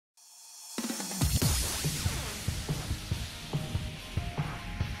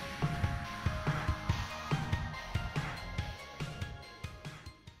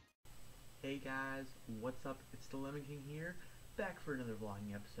guys, what's up? It's the Lemon King here, back for another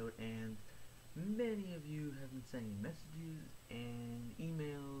vlogging episode, and many of you have been sending messages and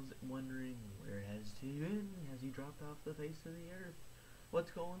emails wondering where has he been? Has he dropped off the face of the earth?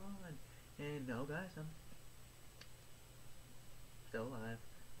 What's going on? And no guys, I'm still alive,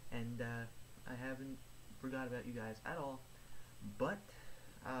 and I haven't forgot about you guys at all, but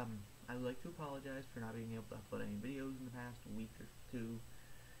I would like to apologize for not being able to upload any videos in the past week or two,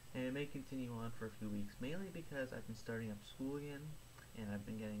 and it may continue on for a few weeks, mainly because I've been starting up school again, and I've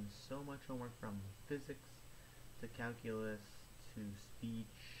been getting so much homework from physics to calculus to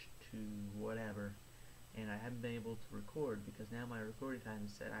speech to whatever, and I haven't been able to record because now my recording time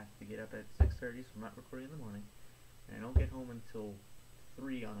is set. I have to get up at 6:30, so I'm not recording in the morning, and I don't get home until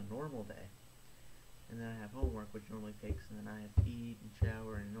 3 on a normal day. And then I have homework, which normally takes, and then I have to eat and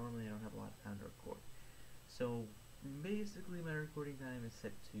shower, and normally I don't have a lot of time to record. So basically my recording time is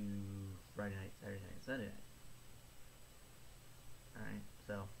set to Friday night, Saturday night, Sunday night. Alright,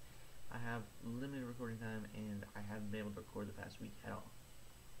 so I have limited recording time, and I haven't been able to record the past week at all.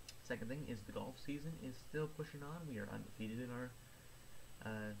 Second thing is the golf season is still pushing on. We are undefeated in our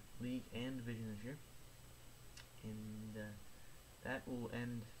league and division this year, and that will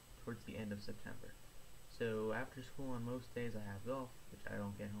end towards the end of September. So after school on most days I have golf, which I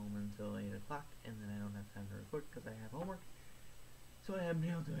don't get home until 8 o'clock, and then I don't have time to record because I have homework, so I haven't been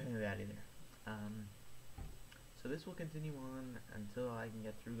able to do any of that either. So this will continue on until I can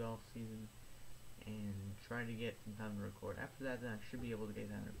get through golf season and try to get some time to record. After that, then I should be able to get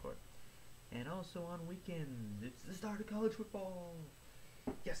time to record. And also on weekends, it's the start of college football!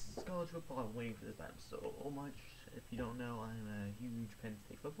 Yes, it's college football. I'm waiting for this time so much. If you don't know, I'm a huge Penn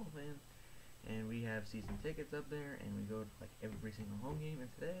State football fan, and we have season tickets up there, and we go to like every single home game, and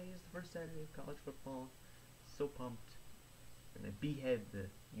today is the first Saturday of college football. So pumped. We're gonna behead the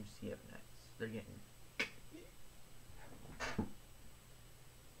UCF Knights. They're getting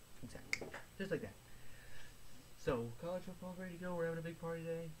exactly just like that. So college football's ready to go. We're having a big party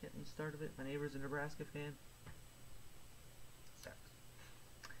today, getting the start of it. My neighbor's a Nebraska fan. Sucks.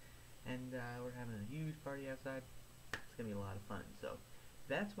 And we're having a huge party outside. It's gonna be a lot of fun. So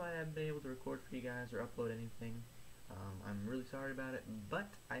that's why I haven't been able to record for you guys or upload anything. I'm really sorry about it, but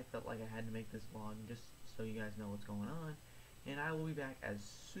I felt like I had to make this vlog just so you guys know what's going on. And I will be back as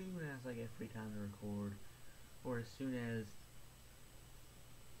soon as I get free time to record, or as soon as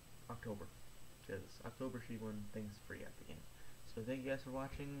October, because October should be when things free up again. So thank you guys for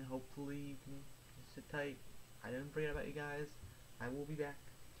watching. Hopefully you can sit tight. I didn't forget about you guys. I will be back,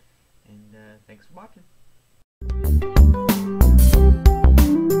 and thanks for watching.